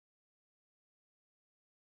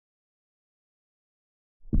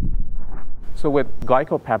So with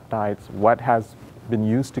glycopeptides, what has been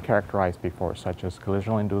used to characterize before, such as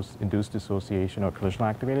collisional induced dissociation or collisional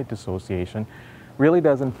activated dissociation, really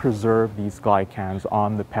doesn't preserve these glycans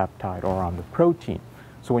on the peptide or on the protein.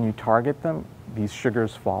 So when you target them, these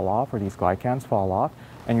sugars fall off or these glycans fall off,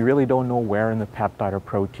 and you really don't know where in the peptide or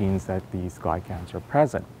proteins that these glycans are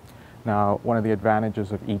present. Now, one of the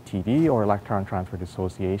advantages of ETD or electron transfer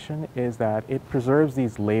dissociation is that it preserves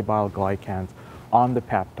these labile glycans on the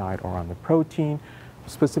peptide or on the protein,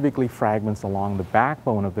 specifically fragments along the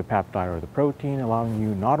backbone of the peptide or the protein, allowing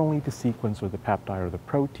you not only to sequence with the peptide or the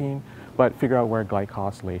protein, but figure out where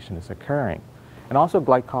glycosylation is occurring. And also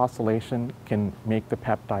glycosylation can make the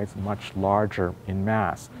peptides much larger in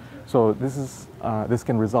mass. So this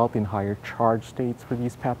can result in higher charge states for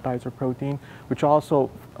these peptides or protein, which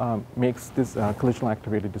also makes this collisional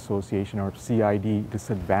activated dissociation or CID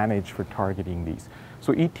disadvantaged for targeting these.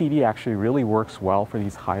 So ETD actually really works well for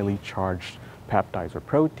these highly charged peptides or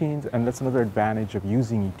proteins, and that's another advantage of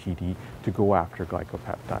using ETD to go after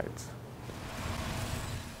glycopeptides.